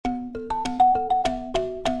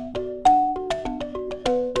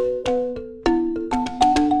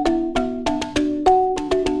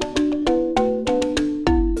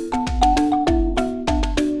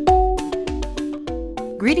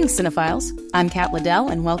Greetings, cinephiles. I'm Kat Liddell,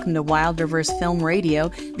 and welcome to Wild Rivers Film Radio,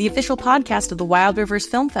 the official podcast of the Wild Rivers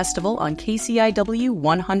Film Festival on KCIW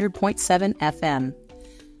 100.7 FM.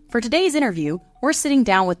 For today's interview, we're sitting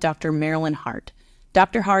down with Dr. Marilyn Hart.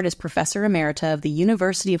 Dr. Hart is Professor Emerita of the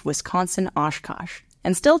University of Wisconsin-Oshkosh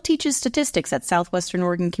and still teaches statistics at Southwestern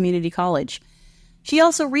Oregon Community College. She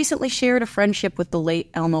also recently shared a friendship with the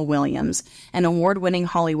late Elmo Williams, an award-winning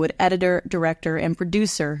Hollywood editor, director, and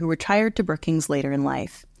producer who retired to Brookings later in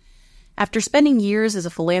life. After spending years as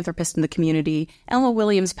a philanthropist in the community, Elmo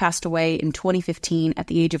Williams passed away in 2015 at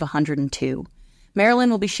the age of 102. Marilyn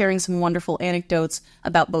will be sharing some wonderful anecdotes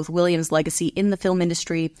about both Williams' legacy in the film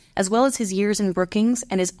industry, as well as his years in Brookings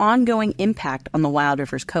and his ongoing impact on the Wild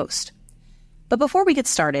Rivers coast. But before we get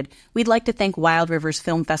started, we'd like to thank Wild Rivers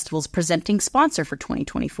Film Festival's presenting sponsor for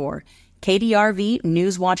 2024, KDRV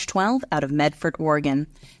Newswatch 12 out of Medford, Oregon.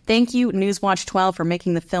 Thank you, Newswatch 12, for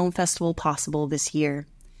making the film festival possible this year.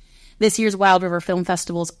 This year's Wild River Film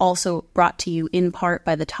Festival is also brought to you in part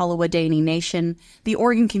by the Tallawahdaini Nation, the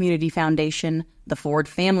Oregon Community Foundation, the Ford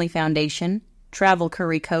Family Foundation, Travel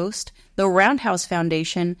Curry Coast, the Roundhouse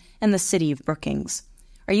Foundation, and the City of Brookings.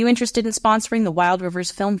 Are you interested in sponsoring the Wild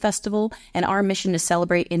Rivers Film Festival and our mission to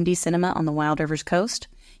celebrate indie cinema on the Wild Rivers coast?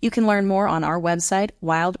 You can learn more on our website,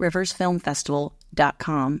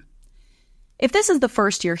 wildriversfilmfestival.com. If this is the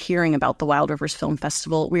first you're hearing about the Wild Rivers Film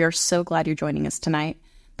Festival, we are so glad you're joining us tonight.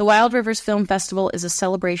 The Wild Rivers Film Festival is a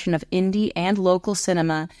celebration of indie and local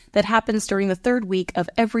cinema that happens during the third week of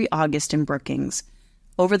every August in Brookings.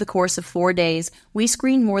 Over the course of 4 days, we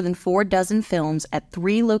screen more than 24 films at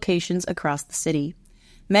 3 locations across the city.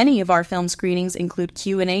 Many of our film screenings include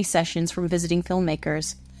Q&A sessions from visiting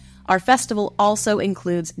filmmakers. Our festival also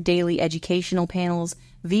includes daily educational panels,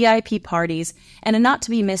 VIP parties, and a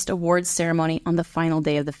not-to-be-missed awards ceremony on the final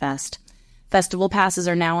day of the fest. Festival passes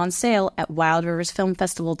are now on sale at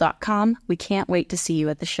wildriversfilmfestival.com. We can't wait to see you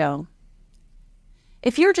at the show.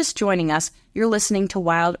 If you're just joining us, you're listening to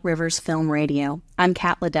Wild Rivers Film Radio. I'm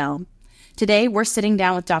Kat Liddell. Today, we're sitting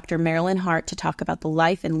down with Dr. Marilyn Hart to talk about the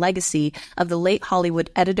life and legacy of the late Hollywood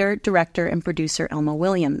editor, director, and producer Elmo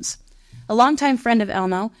Williams. A longtime friend of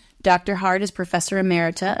Elmo, Dr. Hart is Professor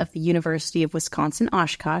Emerita of the University of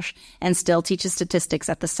Wisconsin-Oshkosh and still teaches statistics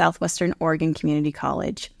at the Southwestern Oregon Community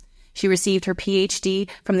College. She received her Ph.D.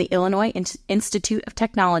 from the Illinois Institute of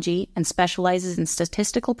Technology and specializes in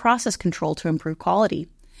statistical process control to improve quality.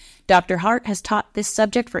 Dr. Hart has taught this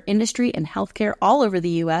subject for industry and healthcare all over the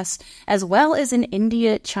U.S., as well as in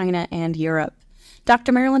India, China, and Europe.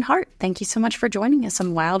 Dr. Marilyn Hart, thank you so much for joining us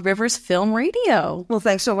on Wild Rivers Film Radio. Well,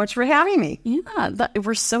 thanks so much for having me. Yeah,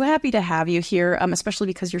 we're so happy to have you here, especially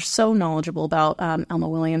because you're so knowledgeable about Elmo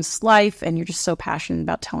Williams' life, and you're just so passionate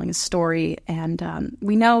about telling his story. And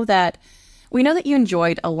we know that you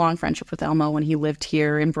enjoyed a long friendship with Elmo when he lived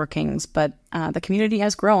here in Brookings, but the community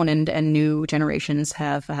has grown and new generations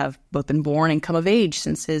have both been born and come of age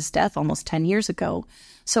since his death almost 10 years ago.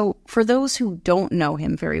 So for those who don't know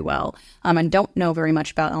him very well and don't know very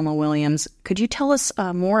much about Elmo Williams, could you tell us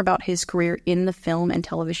more about his career in the film and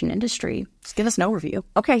television industry? Just give us an overview.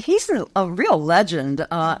 Okay, he's a real legend.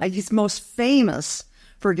 He's most famous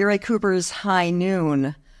for Gary Cooper's High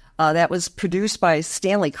Noon. That was produced by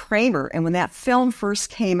Stanley Kramer. And when that film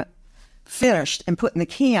first came finished and put in the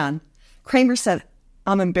can, Kramer said,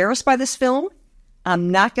 I'm embarrassed by this film.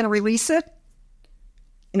 I'm not going to release it.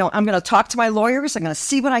 I'm going to talk to my lawyers. I'm going to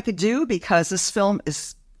see what I could do because this film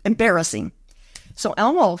is embarrassing. So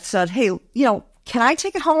Elmo said, hey, can I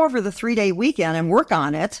take it home over the 3-day weekend and work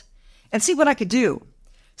on it and see what I could do?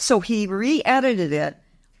 So he re-edited it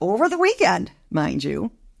over the weekend, mind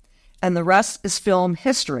you. And the rest is film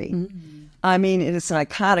history. Mm-hmm. I mean, it is an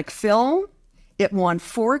iconic film. It won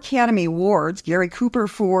 4 Academy Awards. Gary Cooper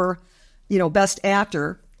for, Best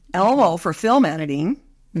Actor. Elmo for film editing.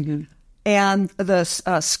 Mm-hmm. And the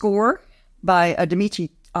score by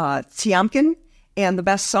Dmitri Tiomkin. And the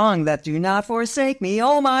best song, That Do Not Forsake Me,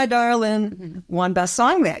 Oh My Darling, won Best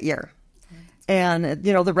Song that year. And,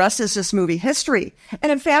 the rest is just movie history.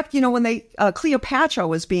 And in fact, when Cleopatra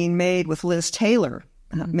was being made with Liz Taylor,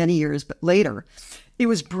 many years later, it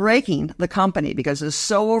was breaking the company because it was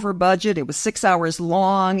so over budget. It was 6 hours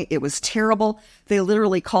long. It was terrible. They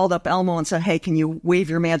literally called up Elmo and said, hey, can you wave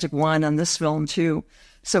your magic wand on this film too?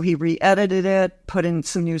 So he re-edited it, put in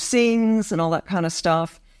some new scenes and all that kind of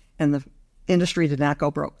stuff. And the industry did not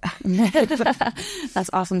go broke. That's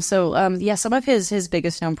awesome. So, some of his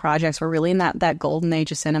biggest known projects were really in that golden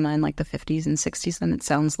age of cinema in like the 50s and 60s. And it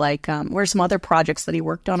sounds like, what are some other projects that he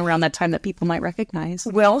worked on around that time that people might recognize?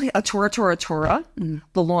 Well, Tora, Tora, Tora,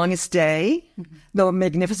 The Longest Day, The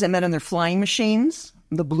Magnificent Men and Their Flying Machines,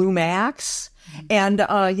 the Blue Max. And,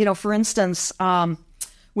 for instance,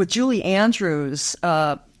 with Julie Andrews,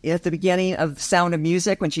 at the beginning of Sound of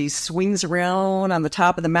Music, when she swings around on the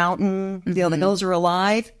top of the mountain, the hills are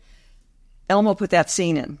alive, Elmo put that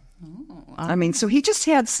scene in. I mean, so he just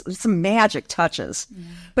had some magic touches. Yeah.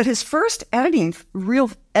 But his first real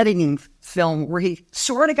editing film where he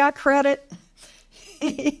sort of got credit,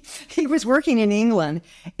 he was working in England,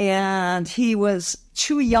 and he was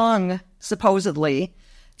too young, supposedly,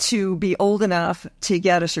 to be old enough to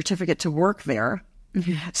get a certificate to work there.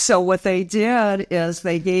 Mm-hmm. So what they did is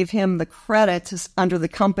they gave him the credit under the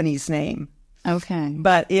company's name. Okay.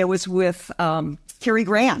 But it was with Cary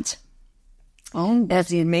Grant. Oh. As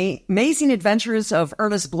the Amazing Adventures of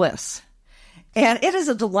Ernest Bliss. And it is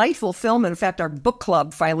a delightful film. In fact, our book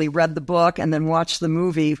club finally read the book and then watched the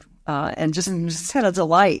movie and just had a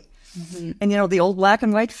delight. Mm-hmm. And, the old black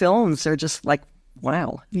and white films are just like,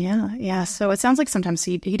 wow. Yeah. So it sounds like sometimes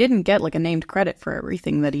he didn't get like a named credit for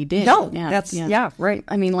everything that he did. No, right.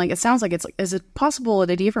 I mean, like, it sounds like it's like, is it possible,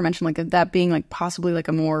 did you ever mention like that being like possibly like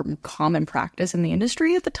a more common practice in the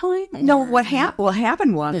industry at the time? No, what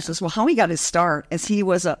happened was, how he got his start is he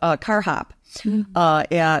was a car hop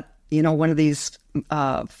at, one of these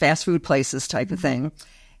fast food places type of thing.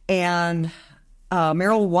 And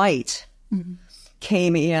Meryl White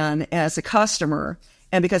came in as a customer.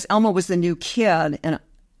 And because Elmo was the new kid and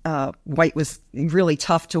White was really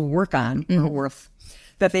tough to work on,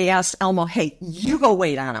 that they asked Elmo, hey, you go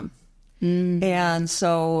wait on him. Mm. And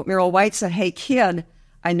so Meryl White said, hey, kid,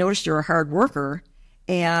 I noticed you're a hard worker,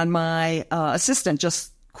 and my assistant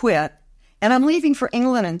just quit, and I'm leaving for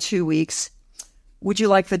England in 2 weeks. Would you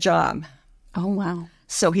like the job? Oh, wow.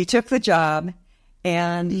 So he took the job,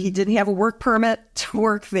 and he didn't have a work permit to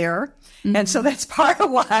work there. Mm-hmm. And so that's part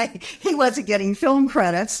of why he wasn't getting film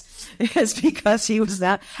credits, is because he was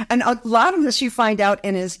that. And a lot of this you find out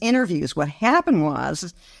in his interviews. What happened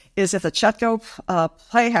is at the Chetco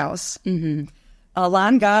Playhouse,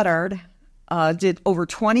 Lon Goddard did over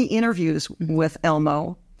 20 interviews with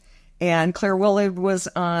Elmo. And Claire Willard was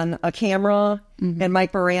on a camera, and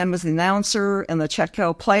Mike Moran was the announcer, and the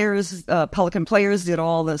Chetco players, Pelican players, did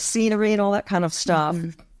all the scenery and all that kind of stuff.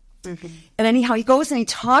 Mm-hmm. And anyhow, he goes and he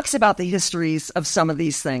talks about the histories of some of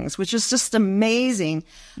these things, which is just amazing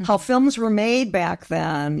how films were made back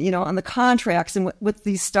then, on the contracts and what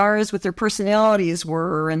these stars, what their personalities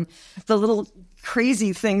were, and the little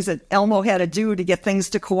crazy things that Elmo had to do to get things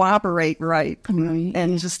to cooperate right. And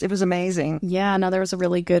it was amazing. Yeah, no, there was a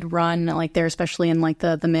really good run like there, especially in like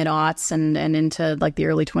the mid-aughts and into like the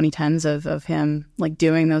early 2010s of him like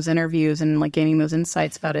doing those interviews and like gaining those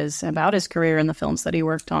insights about his career and the films that he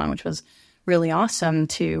worked on, which was really awesome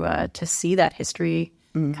to see that history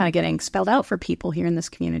kind of getting spelled out for people here in this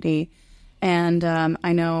community. And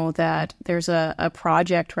I know that there's a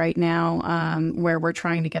project right now where we're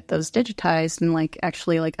trying to get those digitized and like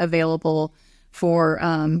actually like available for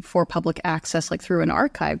public access, like through an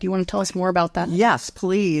archive. Do you want to tell us more about that? Yes,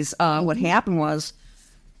 please. What happened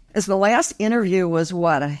is the last interview was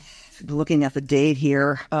looking at the date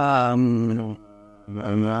here, to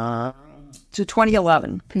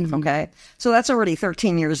 2011. Okay, so that's already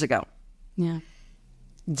 13 years ago. Yeah,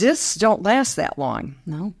 discs don't last that long.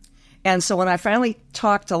 No. And so when I finally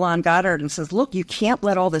talked to Lon Goddard and says, look, you can't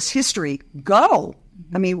let all this history go.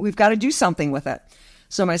 I mean, we've got to do something with it.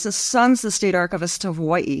 So my son's the state archivist of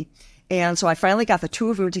Hawaii. And so I finally got the two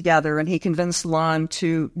of them together, and he convinced Lon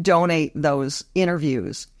to donate those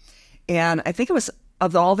interviews. And I think it was,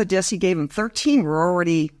 of all the discs he gave him, 13 were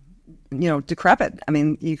already, decrepit. I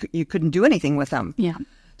mean, you couldn't do anything with them. Yeah.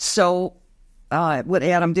 So what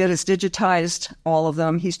Adam did is digitized all of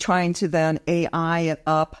them. He's trying to then AI it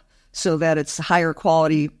up so that it's a higher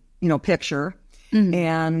quality, picture. Mm-hmm.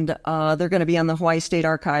 And they're going to be on the Hawaii State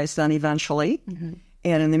Archives then eventually. Mm-hmm.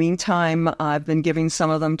 And in the meantime, I've been giving some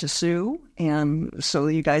of them to Sue, and so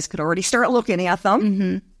you guys could already start looking at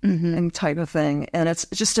them and type of thing. And it's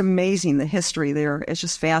just amazing, the history there. It's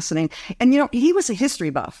just fascinating. And, he was a history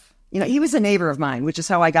buff. He was a neighbor of mine, which is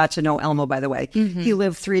how I got to know Elmo, by the way. Mm-hmm. He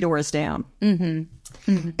lived 3 doors down. Mm-hmm.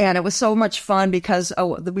 Mm-hmm. And it was so much fun because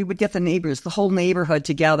we would get the whole neighborhood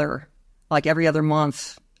together, like every other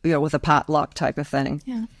month, with a potluck type of thing.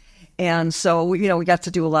 Yeah. And so, we got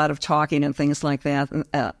to do a lot of talking and things like that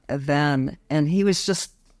then. And he would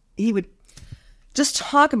just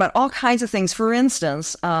talk about all kinds of things. For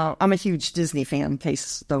instance, I'm a huge Disney fan, in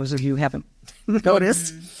case those of you haven't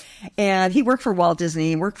noticed. And he worked for Walt Disney.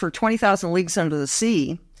 He worked for 20,000 Leagues Under the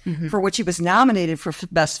Sea, for which he was nominated for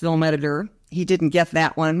Best Film Editor. He didn't get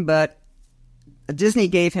that one, but Disney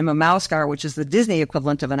gave him a mouse car, which is the Disney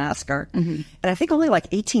equivalent of an Oscar. And I think only like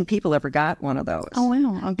 18 people ever got one of those. Oh,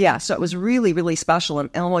 wow. Okay. Yeah, so it was really, really special. And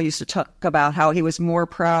Elmo used to talk about how he was more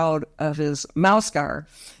proud of his mouse car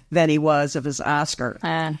than he was of his Oscar.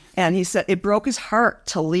 And he said it broke his heart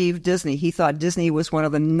to leave Disney. He thought Disney was one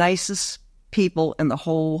of the nicest people in the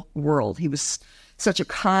whole world. He was such a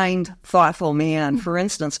kind, thoughtful man. For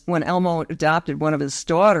instance, when Elmo adopted one of his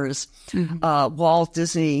daughters, Walt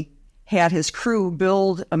Disney had his crew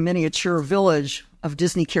build a miniature village of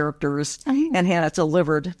Disney characters and had it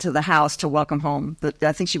delivered to the house to welcome home.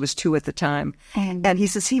 I think she was 2 at the time. And he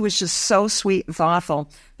says he was just so sweet and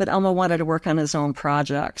thoughtful, but Elmo wanted to work on his own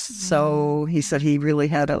projects. So he said he really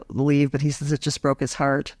had to leave, but he says it just broke his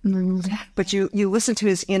heart. But you listen to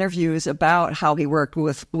his interviews about how he worked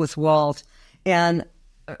with Walt. And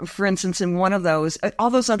for instance, in one of those,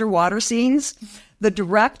 all those underwater scenes, the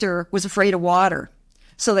director was afraid of water.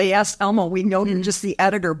 So they asked Elmo, we know you're just the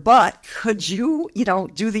editor, but could you,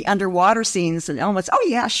 do the underwater scenes? And Elmo said, oh,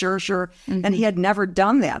 yeah, sure. And he had never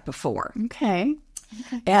done that before. Okay.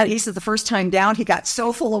 And he said the first time down, he got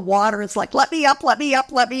so full of water, it's like, let me up.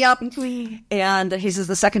 And he says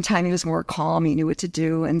the second time he was more calm, he knew what to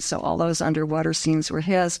do. And so all those underwater scenes were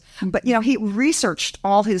his. But, he researched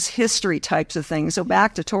all his history types of things. So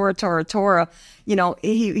back to Tora.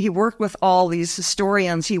 He worked with all these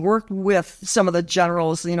historians. He worked with some of the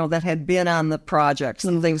generals, that had been on the projects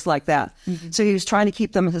and things like that. So he was trying to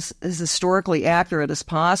keep them as historically accurate as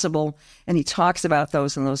possible. And he talks about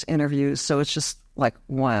those in those interviews. So it's just like,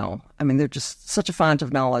 wow. I mean, they're just such a font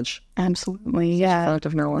of knowledge. Absolutely. Yeah. Font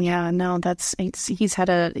of knowledge. Yeah. No,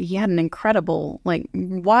 he had an incredible,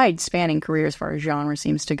 wide spanning career as far as genre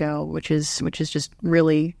seems to go, which is just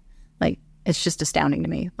really it's just astounding to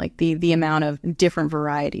me, the amount of different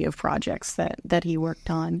variety of projects that he worked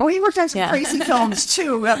on. Oh, he worked on some crazy films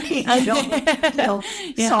too. I mean,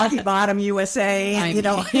 Soggy Bottom USA,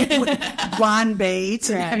 Ron Bates,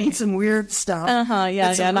 and some weird stuff.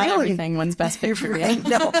 Not everything wins Best Picture. Right?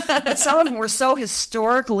 No, but some of them were so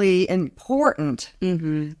historically important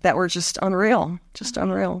that were just unreal.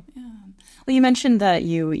 Yeah. Well, you mentioned that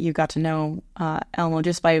you got to know Elmo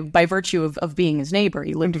just by virtue of being his neighbor.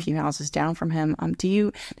 You lived a few houses down from him.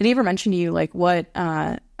 Did he ever mention to you what?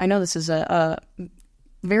 I know this is a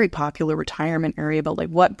very popular retirement area, but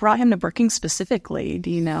what brought him to Brookings specifically? Do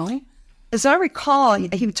you know? As I recall,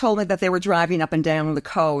 he told me that they were driving up and down the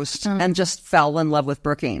coast and just fell in love with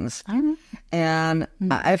Brookings. And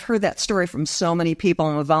I've heard that story from so many people.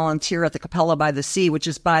 I'm a volunteer at the Capella by the Sea, which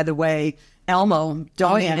is, by the way, Elmo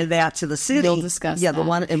donated that to the city. We'll discuss that. The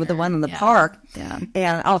one in the park. Yeah.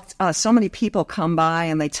 And so many people come by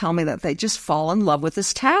and they tell me that they just fall in love with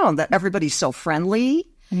this town, that everybody's so friendly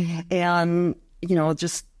and,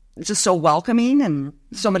 just so welcoming and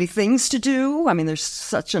so many things to do. I mean, there's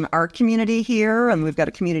such an art community here and we've got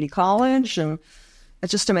a community college and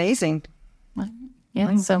it's just amazing.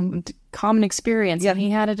 Yeah, so common experience. Yeah, he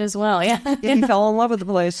had it as well. Yeah, he fell in love with the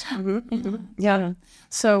place. Yeah.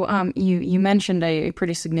 So you mentioned a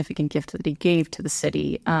pretty significant gift that he gave to the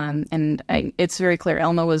city, and it's very clear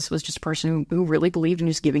Elmo was just a person who really believed in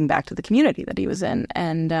just giving back to the community that he was in.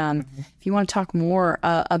 And if you want to talk more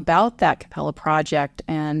about that Capella project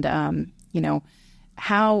and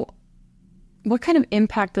what kind of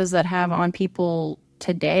impact does that have on people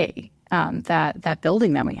today? That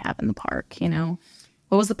building that we have in the park,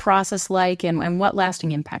 What was the process like, and what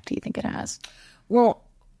lasting impact do you think it has? Well,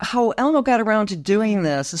 how Elmo got around to doing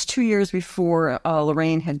this is 2 years before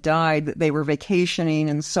Lorraine had died. They were vacationing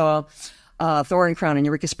and saw Thorn Crown in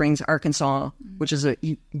Eureka Springs, Arkansas, which is a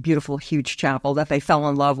beautiful, huge chapel that they fell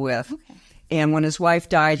in love with. Okay. And when his wife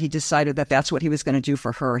died, he decided that that's what he was going to do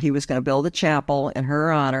for her. He was going to build a chapel in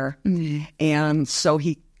her honor. And so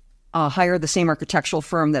he hired the same architectural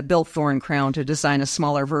firm that built Thorn Crown to design a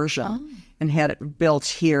smaller version and had it built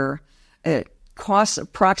here. It cost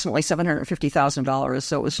approximately $750,000,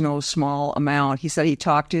 so it was no small amount. He said he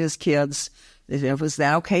talked to his kids. Was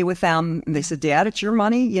that okay with them? And they said, Dad, it's your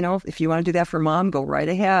money. If you want to do that for Mom, go right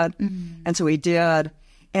ahead. And so he did.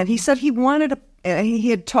 And he said he wanted he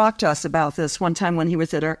had talked to us about this one time when he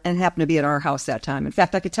was and happened to be at our house that time. In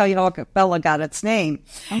fact, I could tell you how Capella got its name.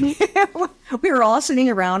 We were all sitting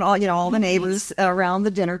around, all the neighbors around the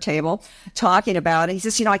dinner table talking about it. He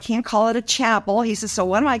says, I can't call it a chapel. He says, so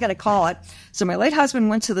what am I going to call it? So my late husband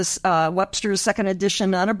went to this Webster's second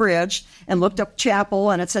edition unabridged and looked up chapel,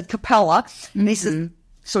 and it said Capella. And he said,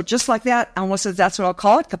 so just like that, Elmo says, that's what I'll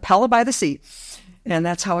call it, Capella by the Sea. And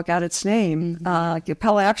that's how it got its name.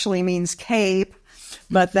 Capella actually means cape,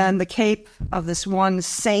 but then the cape of this one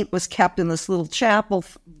saint was kept in this little chapel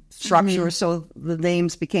structure, so the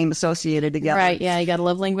names became associated together. Right, yeah, you got to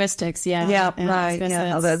love linguistics, yeah. Yeah, right.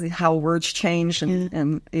 Yeah, how words change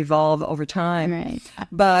and evolve over time. Right.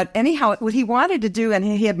 But anyhow, what he wanted to do, and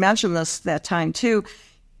he had mentioned this that time too,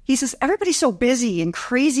 he says, everybody's so busy and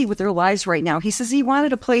crazy with their lives right now. He says he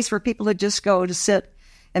wanted a place where people would just go to sit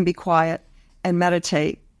and be quiet and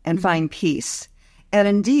meditate and find peace. And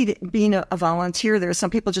indeed, being a volunteer there, some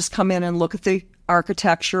people just come in and look at the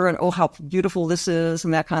architecture and, oh, how beautiful this is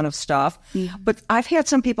and that kind of stuff. Yeah. But I've had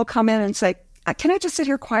some people come in and say, can I just sit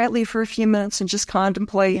here quietly for a few minutes and just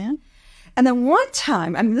contemplate? Yeah. And then one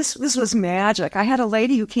time, I mean, this was magic. I had a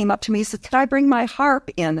lady who came up to me and said, could I bring my harp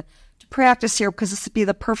in to practice here because this would be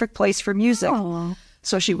the perfect place for music? Oh.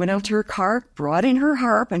 So she went out to her car, brought in her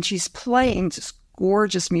harp, and she's playing just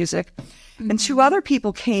gorgeous music. And two other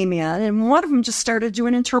people came in, and one of them just started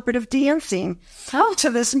doing interpretive dancing to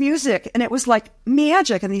this music. And it was like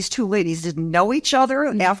magic. And these two ladies didn't know each other.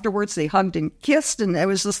 And afterwards, they hugged and kissed. And it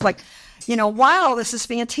was just like, wow, this is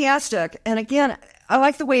fantastic. And again, I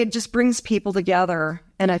like the way it just brings people together.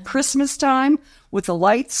 And at Christmas time, with the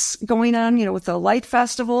lights going on, with the light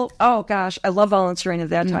festival, oh gosh, I love volunteering at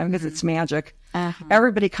that time because it's magic.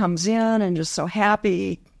 Everybody comes in and just so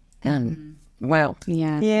happy. And wow.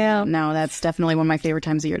 Yeah. No, that's definitely one of my favorite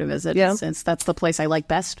times of year to visit. Yeah. Since that's the place I like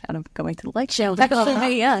best out of going to the lake show.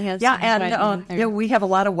 And we have a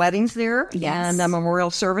lot of weddings there. Yes. And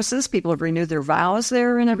memorial services. People have renewed their vows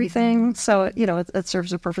there and everything. So, it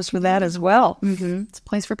serves a purpose for that as well. Mm-hmm. It's a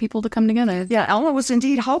place for people to come together. Yeah, Elmo was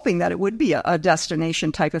indeed hoping that it would be a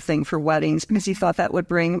destination type of thing for weddings because he thought that would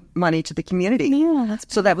bring money to the community. Yeah.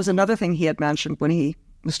 So that was another thing he had mentioned when he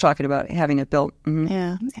was talking about having it built.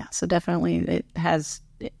 Mm-hmm. Yeah. So definitely it's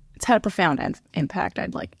had a profound impact.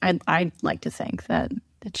 I'd like to think that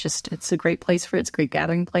it's a great place it's a great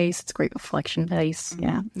gathering place. It's a great reflection place. Mm-hmm.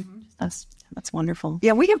 Yeah. Mm-hmm. That's wonderful.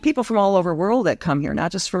 Yeah. We have people from all over the world that come here,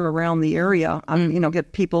 not just from around the area.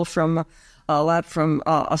 Get people from a lot from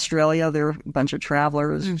Australia. There are a bunch of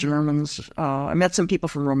travelers, Germans. I met some people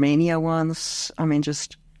from Romania once. I mean,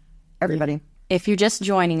 just everybody. If you're just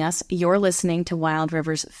joining us, you're listening to Wild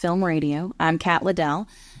Rivers Film Radio. I'm Kat Liddell.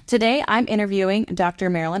 Today, I'm interviewing Dr.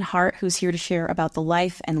 Marilyn Hart, who's here to share about the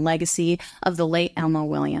life and legacy of the late Elmo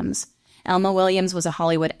Williams. Elmo Williams was a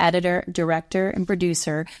Hollywood editor, director, and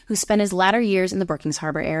producer who spent his latter years in the Brookings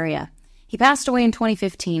Harbor area. He passed away in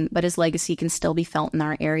 2015, but his legacy can still be felt in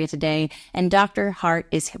our area today, and Dr. Hart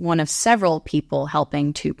is one of several people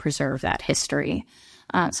helping to preserve that history.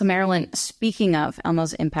 So Marilyn, speaking of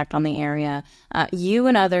Elmo's impact on the area, you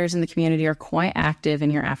and others in the community are quite active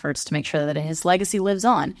in your efforts to make sure that his legacy lives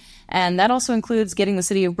on. And that also includes getting the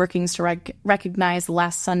city of Brookings to recognize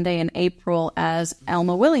last Sunday in April as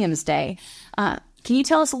Elmo Williams Day. Can you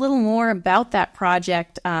tell us a little more about that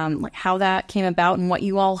project, like how that came about and what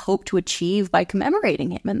you all hope to achieve by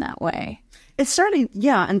commemorating him in that way? It started,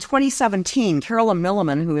 in 2017. Carolyn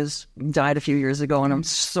Milliman, who has died a few years ago and I'm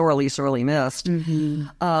sorely, sorely missed,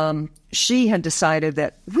 she had decided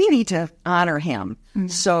that we need to honor him. Mm-hmm.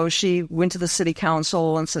 So she went to the city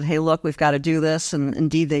council and said, hey, look, we've got to do this. And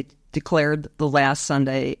indeed, they declared the last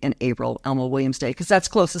Sunday in April Elmo Williams Day because that's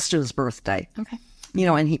closest to his birthday. Okay.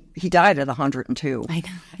 And he died at 102. I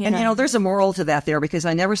know. And, there's a moral to that there because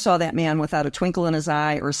I never saw that man without a twinkle in his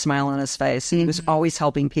eye or a smile on his face. He was always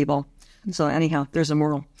helping people. So anyhow, there's a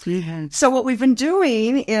moral. Mm-hmm. So what we've been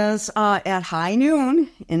doing is at high noon,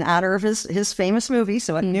 in honor of his famous movie,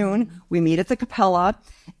 so at noon, we meet at the Capella,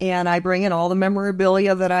 and I bring in all the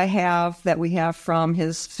memorabilia that we have from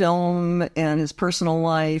his film and his personal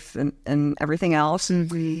life and everything else.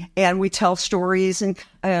 Mm-hmm. And we tell stories and,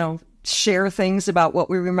 share things about what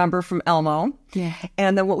we remember from Elmo. Yeah.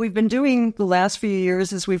 And then what we've been doing the last few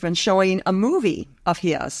years is we've been showing a movie of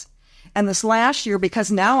his. And this last year, because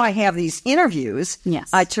now I have these interviews,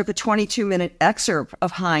 I took a 22-minute excerpt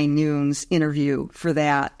of High Noon's interview for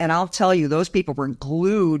that. And I'll tell you, those people were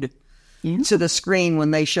glued to the screen when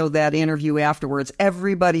they showed that interview afterwards.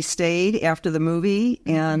 Everybody stayed after the movie.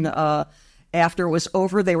 And after it was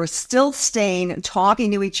over, they were still staying,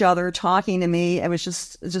 talking to each other, talking to me. It was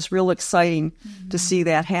just real exciting to see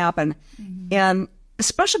that happen. And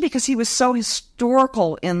especially because he was so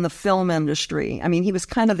historical in the film industry. I mean, he was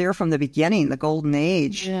kind of there from the beginning, the golden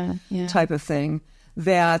age type of thing,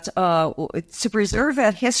 that to preserve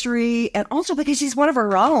that history, and also because he's one of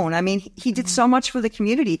our own. I mean, he did so much for the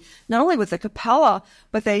community, not only with the Capella,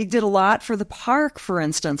 but they did a lot for the park, for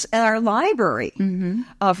instance, and our library.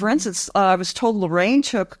 For instance, I was told Lorraine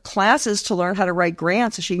took classes to learn how to write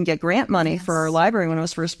grants so she can get grant money for our library when it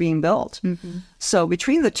was first being built. So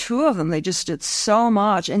between the two of them, they just did so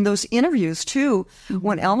much. And those interviews, too,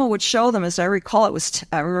 when Elmo would show them, as I recall, it was,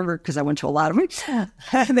 I remember because I went to a lot of them,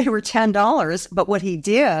 they were $10. But what he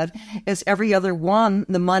did is every other one,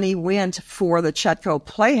 the money went for the Chetco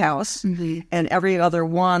Playhouse, and every other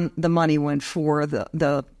one, the money went for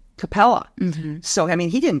the Capella. So, I mean,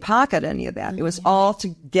 he didn't pocket any of that. It was all to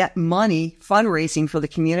get money, fundraising for the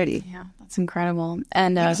community. Yeah, that's incredible.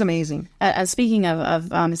 And it was amazing. Speaking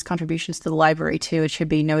of his contributions to the library, too, it should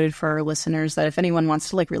be noted for our listeners that if anyone wants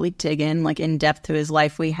to, like, really dig in depth to his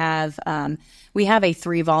life, we have a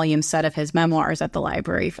 3-volume set of his memoirs at the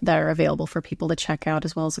library that are available for people to check out,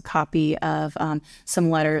 as well as a copy of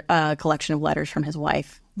some collection of letters from his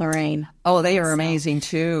wife, Lorraine. Oh, they are amazing,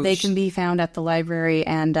 too. They can be found at the library,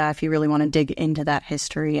 and if you really want to dig into that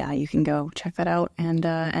history, you can go check that out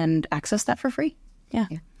and access that for free. Yeah.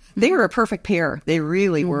 They were a perfect pair. They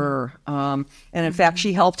really were. And in fact,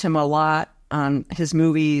 she helped him a lot on his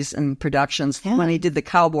movies and productions. When he did The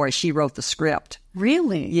Cowboy, she wrote the script.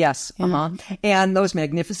 Really? Yes. And those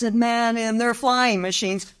magnificent men in their flying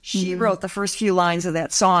machines, she wrote the first few lines of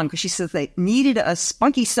that song because she says they needed a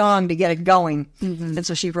spunky song to get it going. And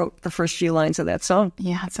so she wrote the first few lines of that song.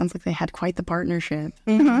 Yeah, it sounds like they had quite the partnership.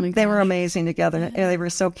 They were amazing together. Yeah, they were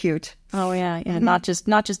so cute. Oh, yeah. Not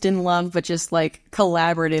just in love, but just like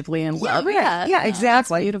collaboratively in love. Yeah,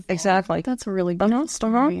 exactly. That's beautiful. Exactly. That's a really beautiful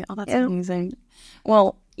story. Oh, that's amazing.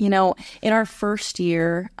 Well, in our first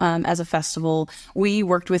year as a festival, we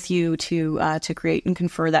worked with you to create and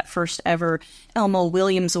confer that first ever Elmo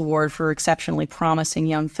Williams Award for exceptionally promising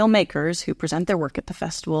young filmmakers who present their work at the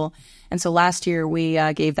festival. And so last year we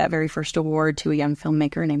gave that very first award to a young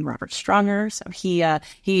filmmaker named Robert Stronger. So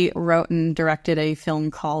he wrote and directed a film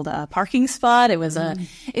called Parking Spot. It was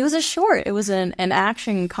a short. It was an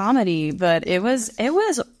action comedy, but it was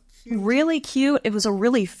really cute. It was a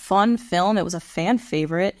really fun film. It was a fan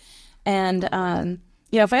favorite. And,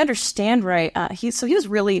 if I understand right, he was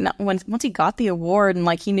really, once he got the award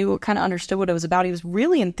and he knew, kind of understood what it was about, he was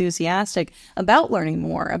really enthusiastic about learning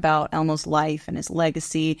more about Elmo's life and his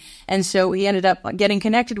legacy. And so he ended up getting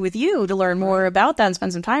connected with you to learn more about that and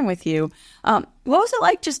spend some time with you. What was it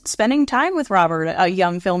like just spending time with Robert, a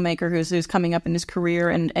young filmmaker who's coming up in his career,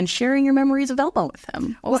 and sharing your memories of Elmo with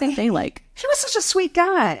him? What was that day like? He was such a sweet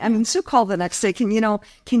guy. I mean, Sue called the next day, can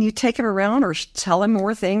you take him around or tell him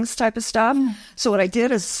more things type of stuff? So what I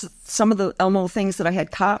did is some of the Elmo things that I had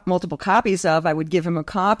multiple copies of, I would give him a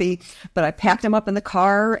copy, but I packed him up in the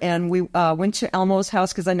car and we went to Elmo's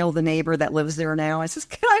house because I know the neighbor that lives there now. I says,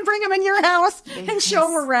 can I bring him in your house and show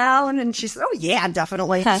him around? And she said, oh yeah,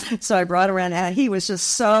 definitely. So I brought him around and he was just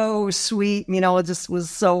so sweet, it just was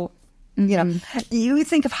so, you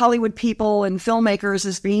think of Hollywood people and filmmakers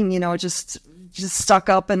as being, just stuck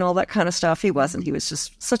up and all that kind of stuff. He wasn't. He was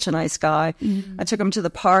just such a nice guy. I took him to the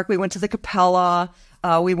park. We went to the Capella.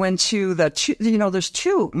 We went to there's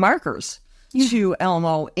 2 markers to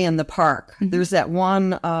Elmo in the park. There's that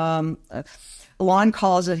one, Lon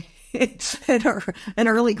calls it an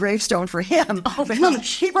early gravestone for him. Oh,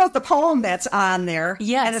 he wrote the poem that's on there.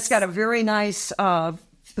 Yes. And it's got a very nice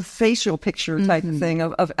facial picture type of thing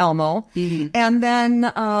of Elmo. And then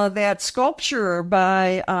that sculpture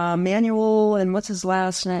by Manuel, and what's his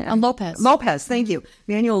last name? Lopez. Lopez, thank you.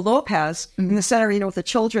 Manuel Lopez in the center, with the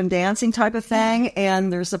children dancing type of thing.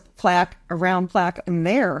 And there's a round plaque in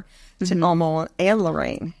there to Elmo and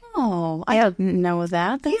Lorraine. Oh, I didn't know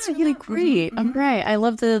that. That's really great. I'm great. I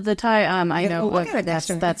love the tie. I know that's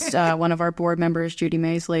one of our board members, Judy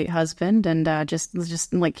May's late husband, and just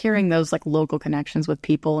hearing those local connections with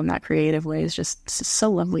people in that creative way is just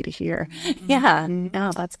so lovely to hear. Yeah,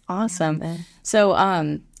 that's awesome.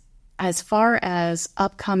 So, as far as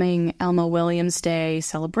upcoming Elmo Williams Day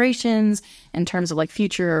celebrations, in terms of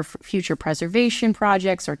future preservation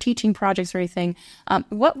projects or teaching projects or anything,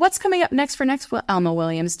 what's coming up next for next Elmo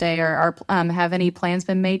Williams Day? Or have any plans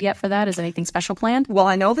been made yet for that? Is anything special planned? Well,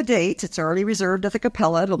 I know the date. It's already reserved at the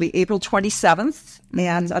Capella. It'll be April 27th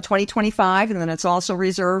and 2025, and then it's also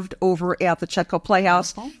reserved over at the Chetco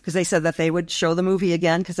Playhouse because they said that they would show the movie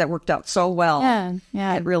again because that worked out so well.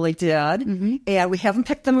 Yeah, it really did. And we haven't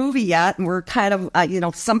picked the movie yet, and we're kind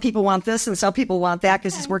of some people want this and some people want that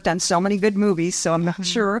because he's worked on so many good movies, so I'm not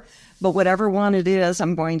sure. But whatever one it is,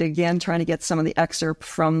 I'm going to again trying to get some of the excerpt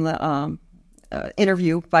from the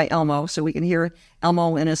interview by Elmo so we can hear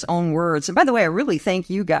Elmo in his own words. And by the way, I really thank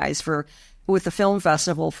you guys with the film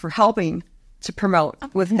festival for helping to promote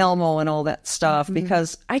with Elmo and all that stuff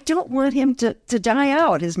because I don't want him to die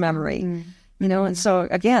out, his memory. And so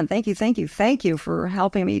again, thank you for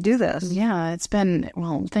helping me do this. Yeah, it's been,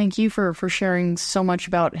 well, thank you for sharing so much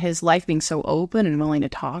about his life, being so open and willing to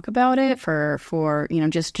talk about it, for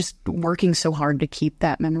just working so hard to keep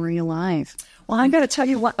that memory alive. Well, I got to tell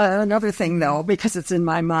you another thing, though, because it's in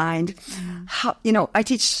my mind. How, I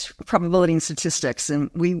teach probability and statistics, and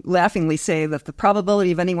we laughingly say that the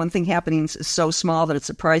probability of any one thing happening is so small that it's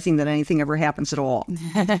surprising that anything ever happens at all.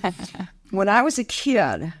 When I was a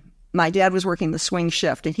kid, my dad was working the swing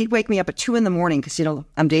shift, and he'd wake me up at 2 a.m. because,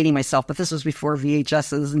 I'm dating myself, but this was before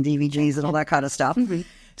VHSs and DVDs and all that kind of stuff. Mm-hmm.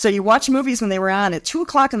 So you watch movies when they were on. At 2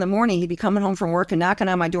 o'clock in the morning, he'd be coming home from work and knocking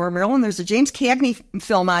on my door. Marilyn, there's a James Cagney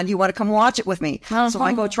film on. Do you want to come watch it with me? Uh-huh. So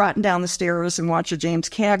I go trotting down the stairs and watch a James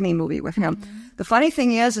Cagney movie with him. Mm-hmm. The funny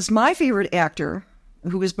thing is my favorite actor,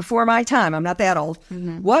 who was before my time, I'm not that old,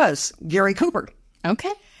 was Gary Cooper.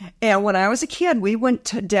 Okay. And when I was a kid, we went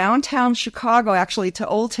to downtown Chicago, actually to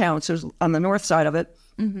Old Town, so it was on the north side of it.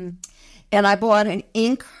 Mm-hmm. And I bought an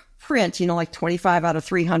ink print, like 25 out of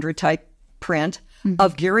 300 type print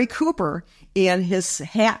of Gary Cooper in his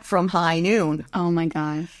hat from High Noon. Oh, my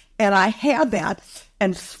gosh. And I had that.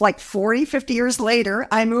 And like 40, 50 years later,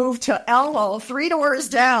 I moved to Elmo, 3 doors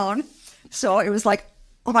down. So it was like,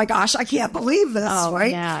 oh my gosh, I can't believe this,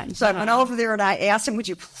 right? Yeah. So I went over there and I asked him, would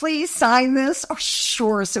you please sign this? Oh,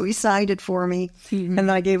 sure. So he signed it for me. Mm-hmm. And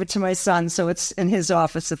then I gave it to my son. So it's in his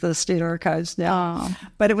office at the State Archives now. Oh.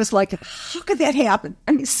 But it was like, how could that happen?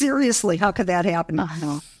 I mean, seriously, how could that happen?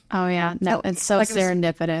 Oh, yeah. No, it's so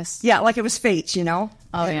serendipitous. Yeah, like it was fate, Oh,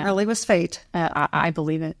 yeah. It really was fate. I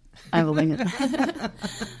believe it. I believe it.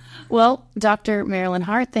 Well, Dr. Marilyn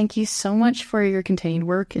Hart, thank you so much for your continued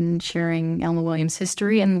work and sharing Elmo Williams'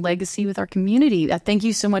 history and legacy with our community. Thank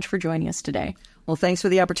you so much for joining us today. Well, thanks for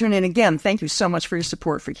the opportunity. And again, thank you so much for your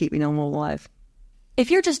support for keeping Elmo alive.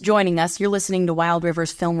 If you're just joining us, you're listening to Wild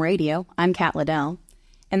Rivers Film Radio. I'm Kat Liddell.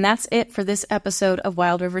 And that's it for this episode of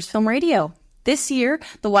Wild Rivers Film Radio. This year,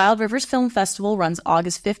 the Wild Rivers Film Festival runs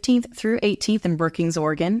August 15th through 18th in Brookings,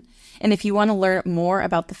 Oregon. And if you want to learn more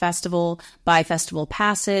about the festival, buy festival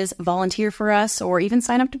passes, volunteer for us, or even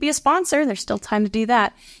sign up to be a sponsor, there's still time to do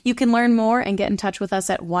that. You can learn more and get in touch with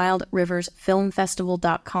us at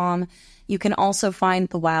wildriversfilmfestival.com. You can also find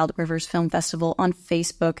the Wild Rivers Film Festival on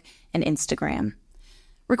Facebook and Instagram.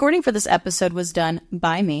 Recording for this episode was done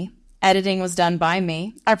by me. Editing was done by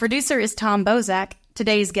me. Our producer is Tom Bozak.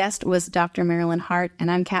 Today's guest was Dr. Marilyn Hart, and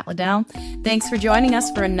I'm Kat Liddell. Thanks for joining us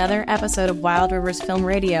for another episode of Wild Rivers Film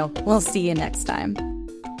Radio. We'll see you next time.